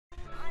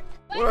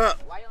What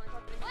up?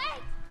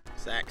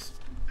 Sax,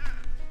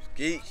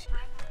 Skeech,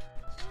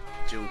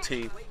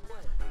 Juneteenth,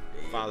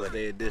 Father's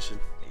Day edition.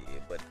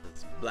 Yeah, but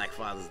it's Black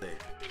Father's Day.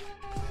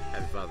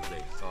 Happy Father's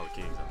Day to all the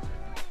kings out there.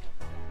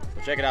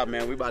 So check it out,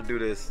 man. We about to do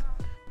this,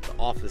 the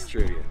Office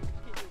Trivia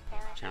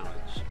Challenge.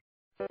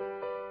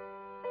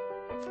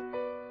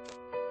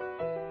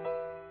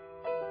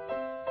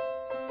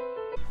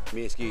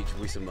 Me and Skeech,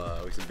 we some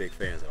big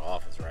fans of The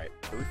Office, right?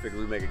 So we figured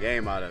we'd make a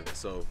game out of it.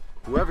 So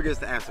whoever gets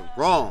the answer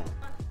wrong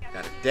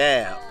got a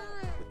dab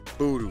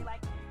with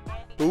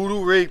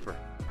Voodoo Reaper.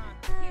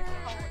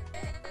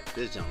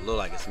 This junk look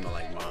like it smell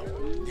like mom.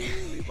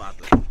 We about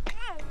to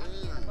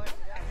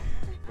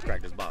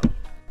crack this bottle.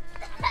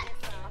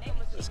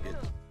 Let's get.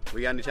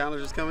 We got any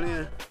challengers coming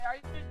in?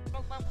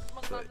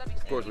 But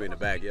of course we in the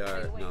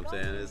backyard. You know what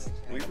I'm saying?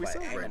 We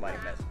celebrating.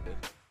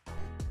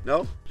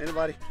 No?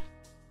 Anybody?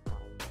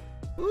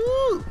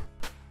 Woo!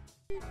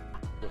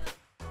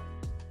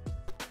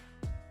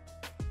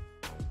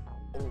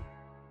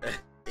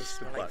 It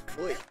smell like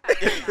foot.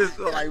 It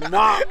smell like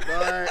mop,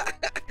 man.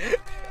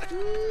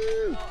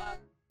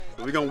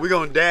 We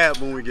gonna dab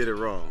when we get it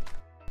wrong.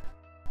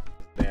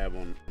 Dab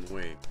on the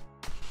wing.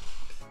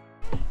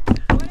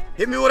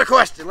 Hit me with a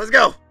question. Let's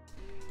go.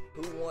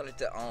 Who wanted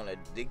to own a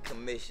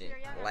decommissioned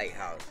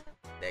lighthouse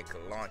that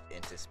could launch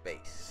into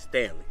space?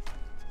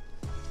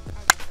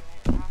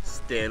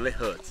 Stanley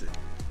Hudson.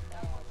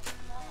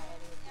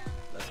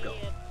 Let's go.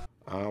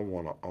 I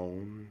want to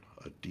own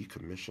a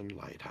decommissioned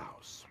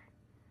lighthouse.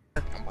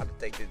 I'm about to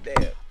take this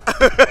dab. I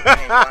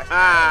ain't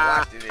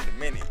watched it in a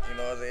minute. You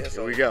know what I'm saying?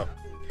 Here we go.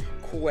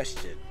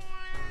 Question.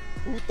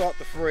 Who thought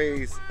the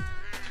phrase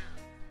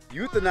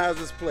euthanize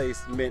this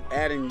place meant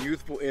adding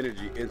youthful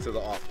energy into the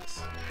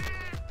office?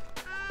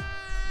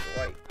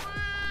 Dwight.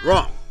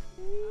 Wrong.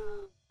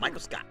 Michael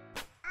Scott.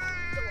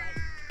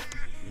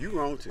 You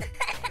wrong too.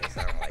 That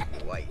sound like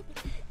Dwight.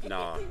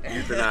 Nah,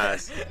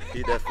 euthanize.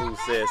 That fool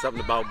said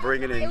something about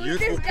bringing in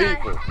youthful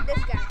people.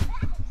 This guy.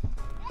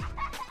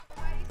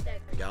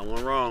 Got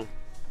one wrong.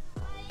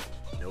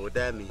 You know what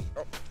that means.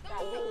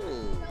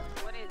 Oh.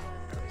 What is it?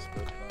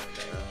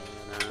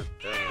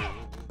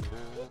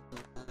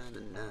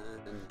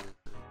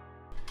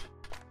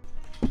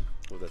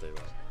 What does that say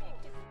about?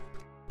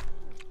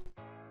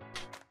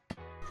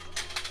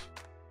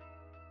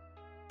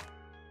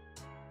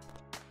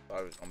 Thought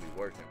it was gonna be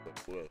working, but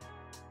well.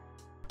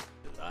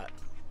 It's hot.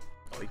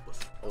 Oh, he put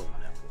some oil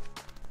on that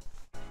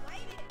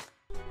one.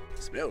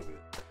 It smells good.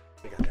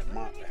 They got that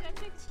mop back.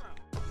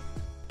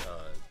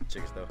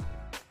 Chicken stuff.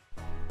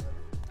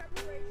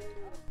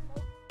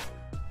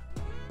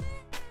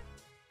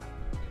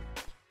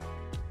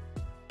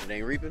 It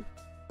ain't reaping?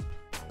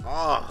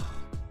 Oh.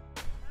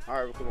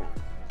 Alright, well, come on.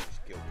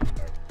 Skill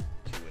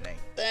Q&A.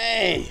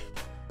 Dang.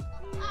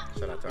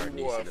 Shout out to our Who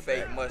niece wore in a the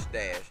fake back.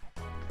 mustache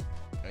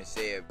and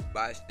said,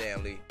 "Bye,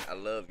 Stanley, I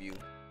love you,"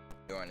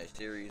 during a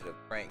series of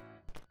pranks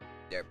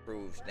that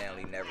proved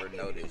Stanley never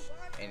noticed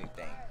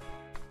anything.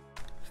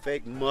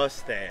 Fake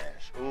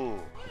mustache.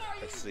 Ooh.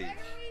 Let's see.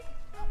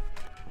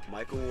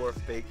 Michael wore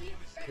fake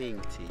ping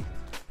teeth.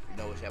 You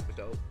know which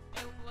episode?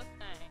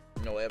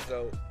 You know what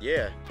episode?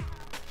 Yeah.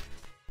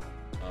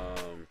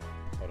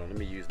 Hold on, let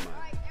me use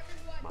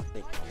my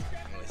thinking.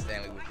 When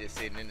Stanley was just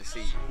sitting in the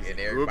seat and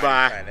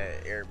Goodbye.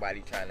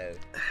 everybody trying to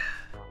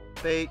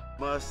Fake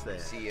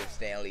mustache. see if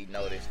Stanley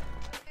noticed.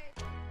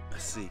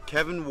 Let's see.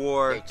 Kevin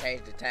wore. They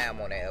changed the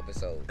time on that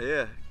episode.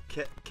 Yeah.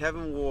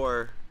 Kevin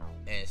wore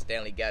And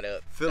Stanley got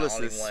up.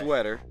 Phyllis's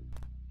sweater.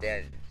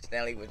 Then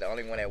Stanley was the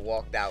only one that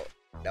walked out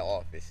the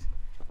office.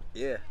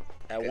 Yeah.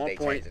 At one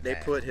point, they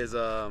put his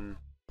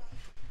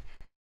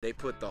they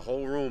put the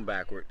whole room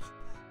backwards,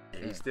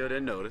 and he still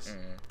didn't notice.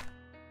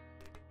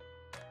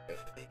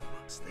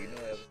 You know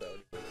what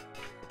episode?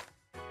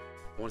 I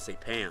want to say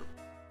Pam.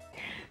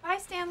 Bye,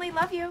 Stanley.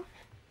 Love you.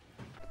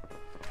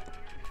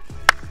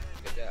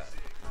 Good job.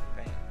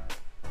 Man.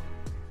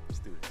 Let's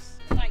do this.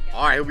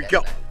 All right, here we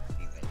go.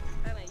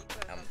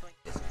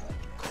 This is funny.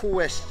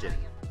 Question.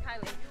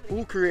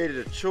 Who created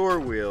a chore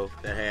wheel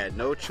that had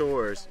no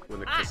chores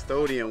when the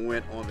custodian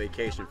went on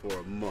vacation for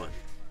a month?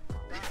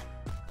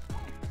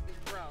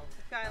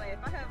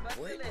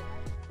 What?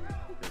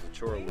 There's a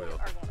chore wheel.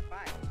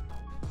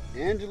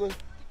 Angela?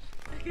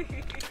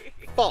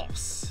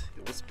 False.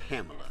 It was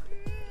Pamela.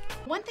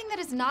 One thing that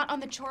is not on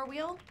the chore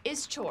wheel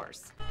is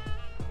chores.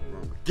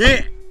 Wrong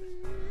again.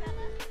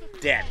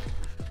 Daddy.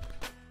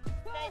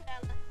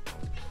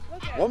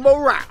 One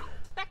more round.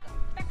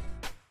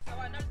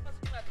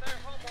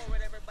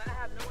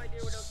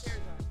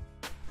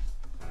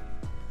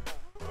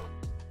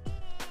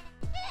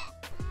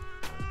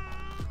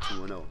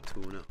 Two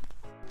and 0.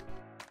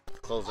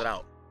 Close it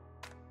out.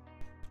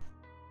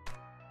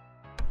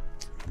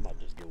 I might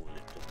just get one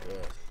just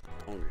because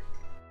I'm hungry.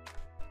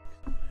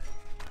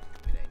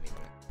 It ain't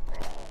even.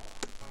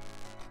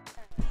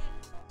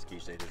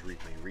 Skeech say this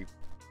reap ain't reap.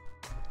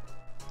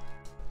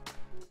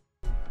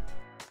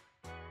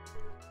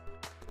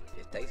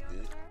 It tastes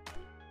good.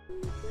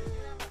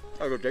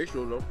 I go taste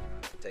it though.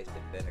 It tastes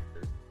the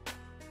vinegar.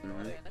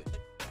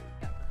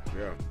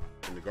 Yeah.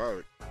 in the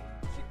garlic.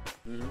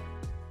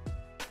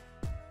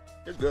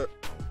 It's good.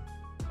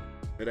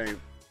 It ain't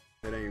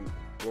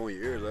blowing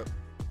your ears up.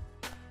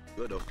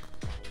 Good though.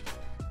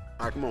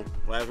 All right, come on,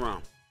 last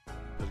round.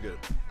 That's good.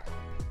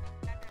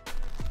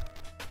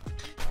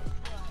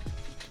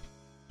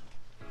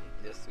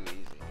 That's too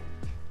easy.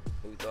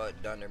 Who thought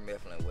Dunder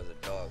Mifflin was a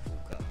dog food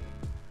company?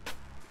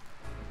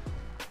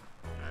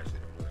 I actually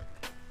don't know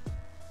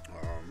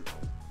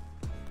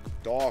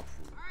that. Dog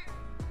food.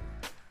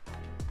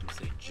 You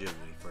say Jim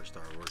when he first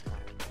started working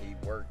there. He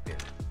worked there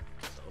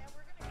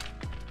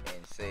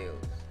in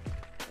sales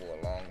for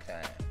a long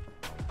time.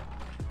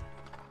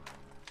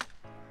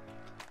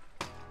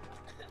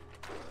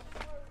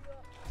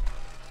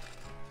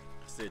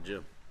 I said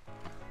Jim.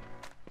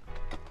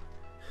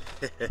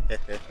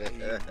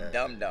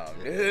 Dum dum,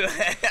 dude.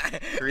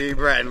 Creed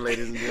Bratton,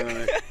 ladies and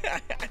gentlemen.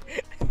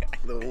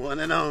 The one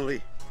and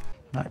only.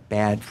 Not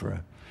bad for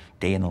a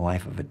day in the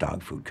life of a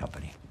dog food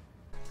company.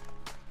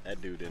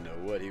 That dude didn't know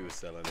what he was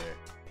selling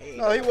there.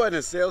 No, he wasn't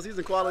in sales. He was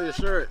in quality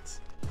assurance.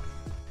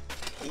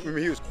 Remember,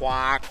 he was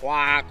quack.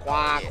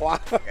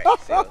 Okay,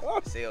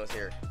 sales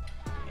here,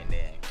 and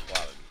then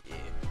quality, yeah.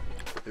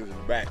 He was in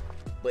the back.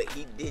 But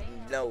he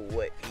didn't know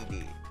what he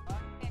did.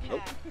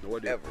 Nope, no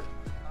idea. Ever.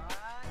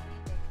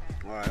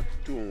 All right,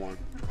 2-1.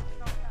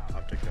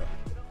 I'll take that.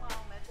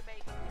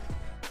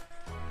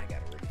 I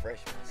gotta refresh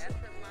myself.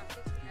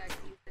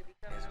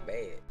 That's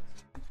bad.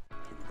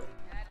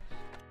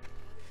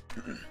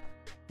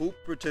 Who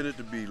pretended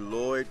to be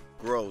Lloyd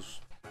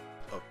Gross,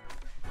 a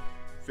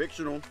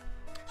fictional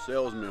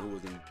salesman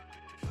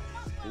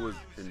who was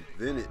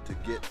invented to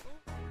get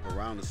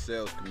around the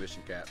sales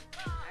commission cap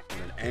when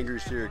an angry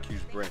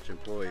Syracuse branch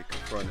employee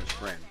confronted his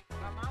friend?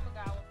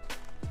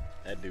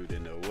 That dude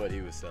didn't know what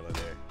he was selling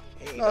there.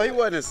 No, he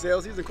wasn't in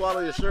sales. He was in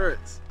quality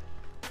assurance.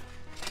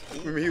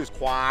 Remember, he was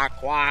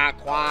quack.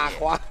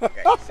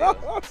 Okay,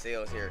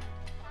 sales here,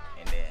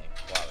 and then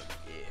quality,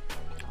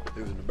 yeah.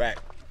 He was in the back.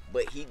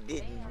 But he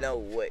didn't know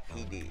what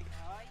he did.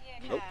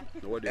 Nope,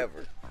 no idea.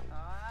 Ever.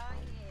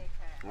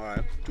 All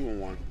right,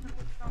 2-1.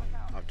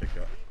 I'll take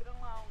that.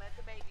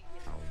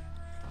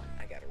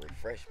 I gotta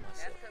refresh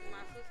myself.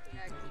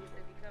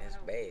 That's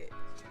bad.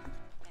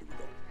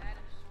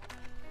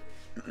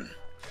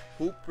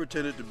 Who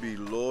pretended to be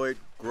Lloyd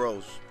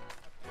Gross,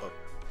 a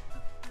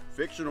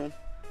fictional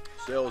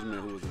salesman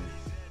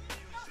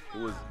who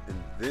was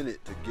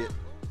invented to get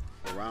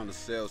around the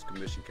sales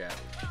commission cap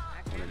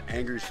when an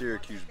angry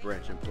Syracuse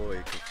branch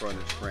employee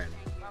confronted his friend?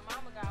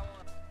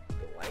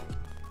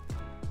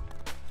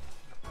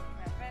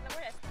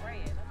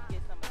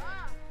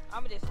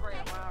 I'm gonna just spray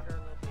them around her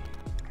a little bit.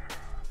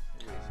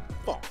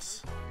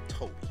 False.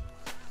 Toby.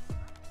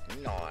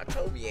 Nah,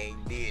 Toby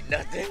ain't did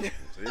nothing.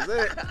 See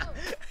that?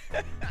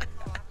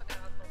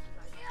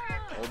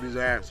 Toby's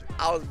answer.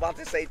 I was about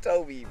to say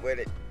Toby, but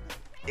it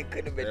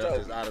couldn't have been That's Toby.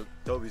 just out of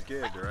Toby's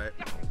character, right?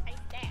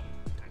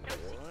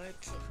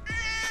 What?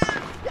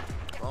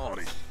 Oh,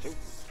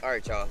 All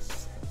right, y'all.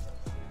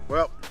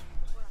 well,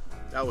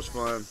 that was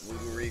fun.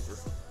 Voodoo Reaper.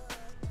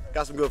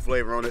 Got some good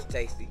flavor on it. It's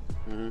tasty.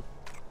 Mm-hmm.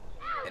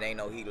 It ain't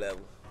no heat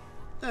level.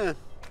 Eh,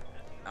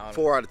 I don't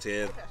 4 out of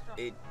 10.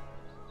 It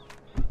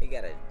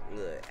got a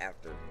little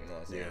after, you know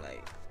what I'm saying? Yeah.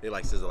 Like, They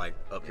like sizzle like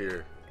up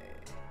here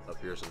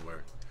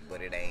somewhere.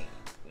 but it ain't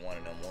one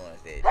of them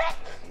ones that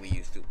we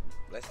used to.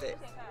 Let's say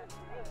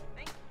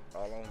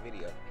all on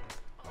video.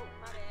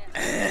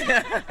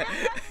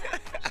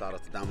 Shout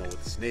out to Damo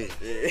with the snake.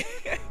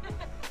 It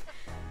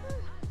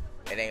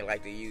ain't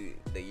like the usual,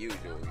 you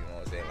know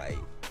what I'm saying? Like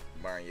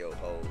burn your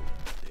whole.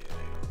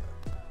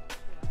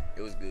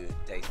 It was good,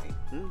 tasty.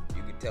 You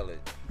could tell it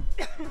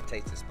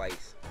taste the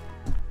spice.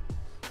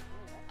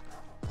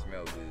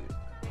 Smell good.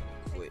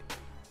 Foot.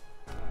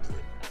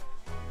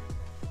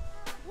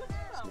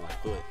 Smell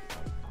like foot.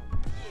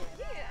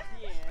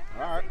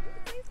 All right.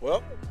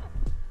 Well,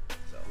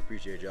 so we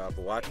appreciate y'all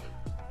for watching.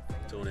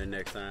 Tune in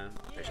next time.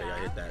 Make sure y'all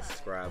hit that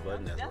subscribe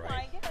button. That's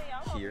right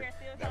here.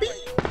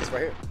 It's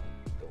right here.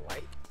 The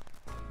white.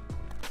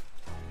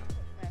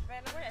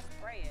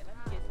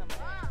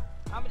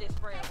 I'm gonna just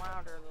spray them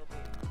around her a little bit.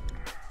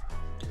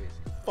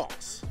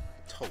 False.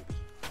 Toby.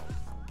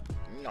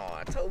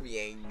 Nah, Toby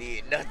ain't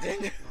did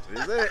nothing. See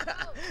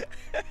that?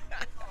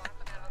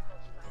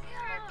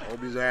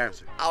 Toby's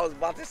answer. I was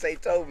about to say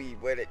Toby,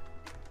 but it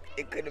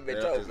couldn't have been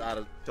That's Toby. just out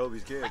of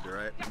Toby's character,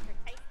 right?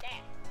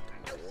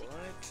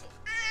 What?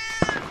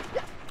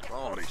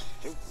 Oh,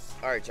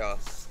 All right, y'all.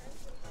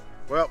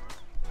 well,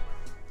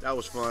 that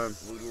was fun.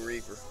 Voodoo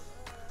Reaper.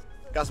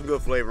 Got some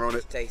good flavor on it.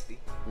 It's tasty.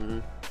 Mm-hmm.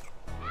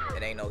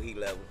 It ain't no heat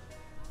level.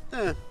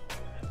 Eh,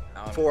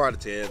 I don't 4 out of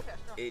 10.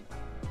 It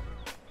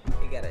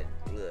got a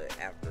little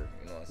after,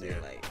 you know what I'm saying?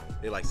 Yeah.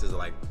 Like, They like sizzle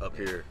like up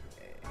here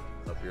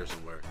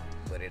somewhere.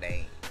 but it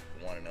ain't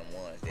one of them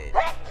ones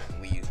that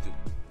we used to.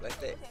 Let's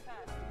say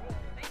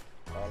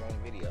all on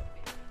video.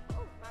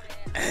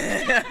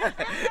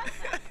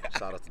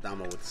 Shout out to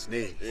Damo with the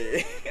snake.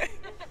 It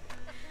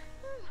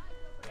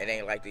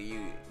ain't like the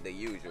usual,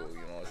 you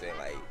know what I'm saying?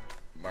 Like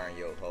burn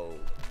your whole. Yeah,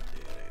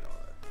 it ain't all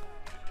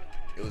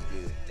that. It It was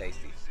good,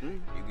 tasty. You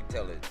could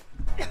tell it.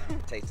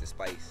 Taste the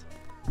spice.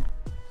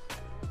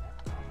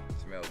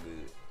 Smell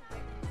good.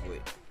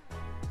 Foot.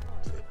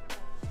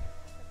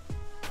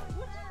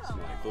 Smell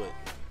like foot.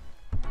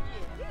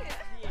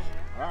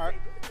 All right.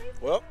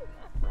 Well,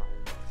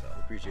 so I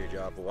appreciate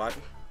y'all for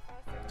watching.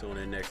 Tune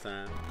in next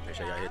time. Make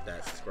sure y'all hit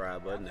that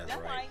subscribe button. That's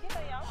right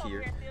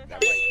here. That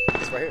way.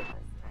 It's right here.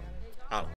 Holla.